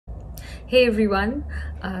Hey everyone,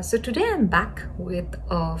 so today I'm back with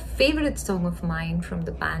a favorite song of mine from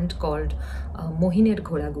the band called Moheener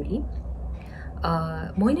Ghoraguli.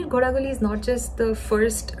 Moheener Ghoraguli is not just the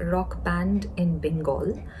first rock band in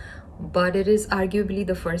Bengal, but it is arguably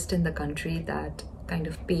the first in the country that kind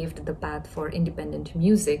of paved the path for independent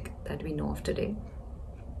music that we know of today.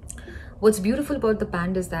 What's beautiful about the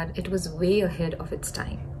band is that it was way ahead of its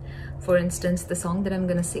time. For instance, the song that I'm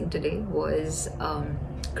going to sing today was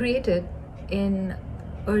created in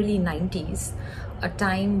early 90s, a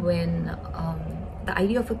time when the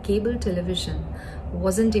idea of a cable television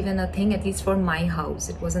wasn't even a thing, at least for my house.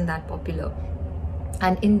 It wasn't that popular.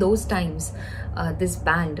 And in those times, this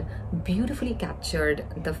band beautifully captured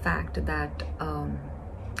the fact that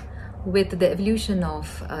with the evolution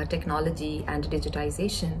of technology and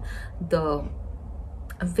digitization, the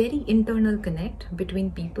very internal connect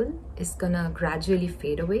between people is gonna gradually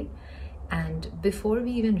fade away. And before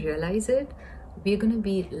we even realize it, we're gonna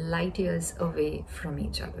be light years away from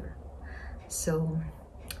each other. So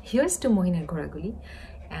here's to Moheener Ghoraguli,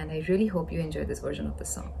 and I really hope you enjoy this version of the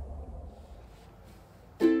song.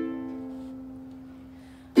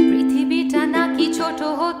 Prithibita Naki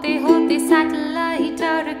Chhoto Hote Hote satellite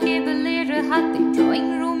ar cableer hate drawing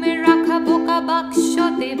room e rakha boka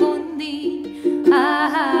bakshote bondi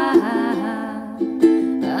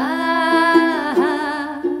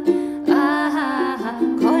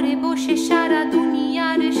ঘরে বসে সারা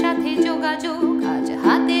দুনিয়ার সাথে যোগাযোগ আজ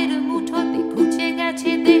হাতের মুঠোতে ঘুচে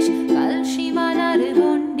গেছে দেশ কাল সীমানার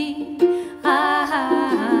গণ্ডি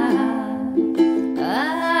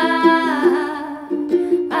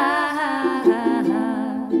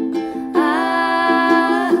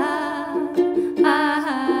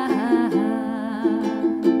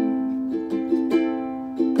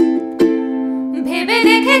ভেবে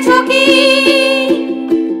দেখেছো কি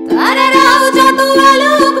তারারাও যত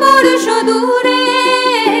আলোক বর্ষ দূরে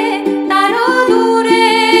তারও দূরে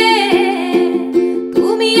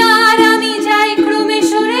তুমি আর আমি যাই ক্রমে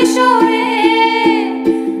সরে সরে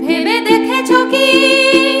ভেবে দেখেছো কি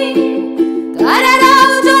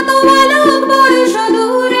তারারাও যত আলোক বর্ষ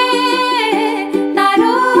দূরে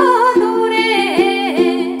তারও দূরে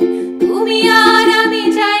তুমি আর আমি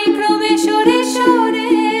যাই ক্রমে সরে সরে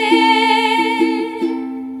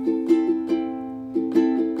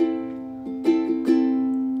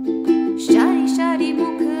সারি সারি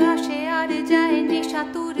মুখ আসে আর যায়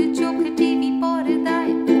নেশাতুর চোখ টিভি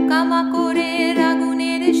পর্দায় পোকামা করে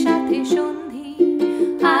আগুনের সাথে সন্ধি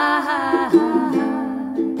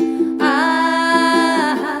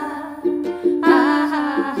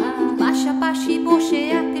পাশাপাশি বসে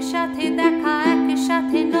একসাথে দেখা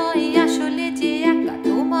একসাথে নয় আসলে যে একা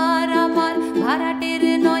তোমার আমার ভাড়াটের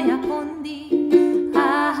নয়া ফন্দি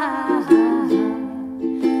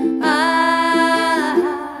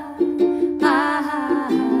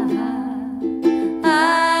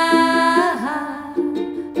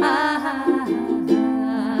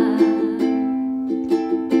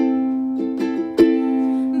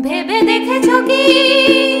ভেবে দেখেছো কি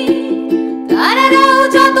তারারাও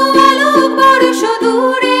যত আলোক বর্ষ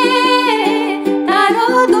দূরে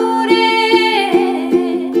তারও দূরে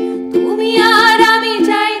তুমি আর আমি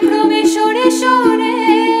যাই ক্রমে সরে সরে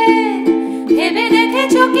ভেবে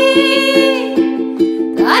দেখেছো কি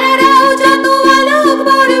তারারাও যত আলোক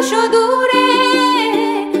বর্ষ দূরে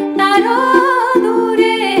তারও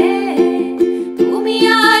দূরে তুমি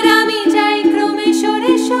আর আমি যাই ক্রমে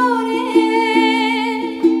সরে সরে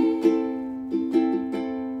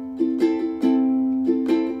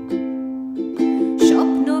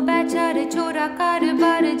স্বপ্ন বেচার চোরা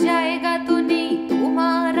কারবার জায়গা তো নেই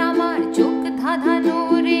তোমার আমার চোখ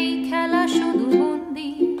ধাঁধানোর এই খেলা শুধু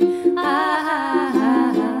বন্দি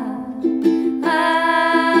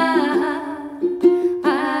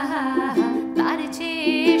তার চেয়ে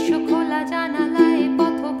এসো খোলা জানালায়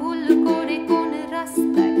পথ ভুল করে কোন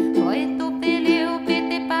রাস্তায় হয়তো পেলেও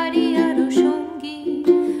পেতে পারি আরো সঙ্গী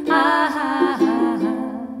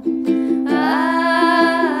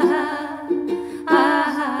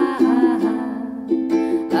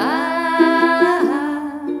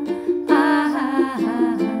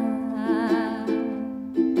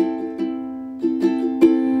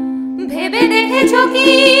ভেবে দেখেছো কি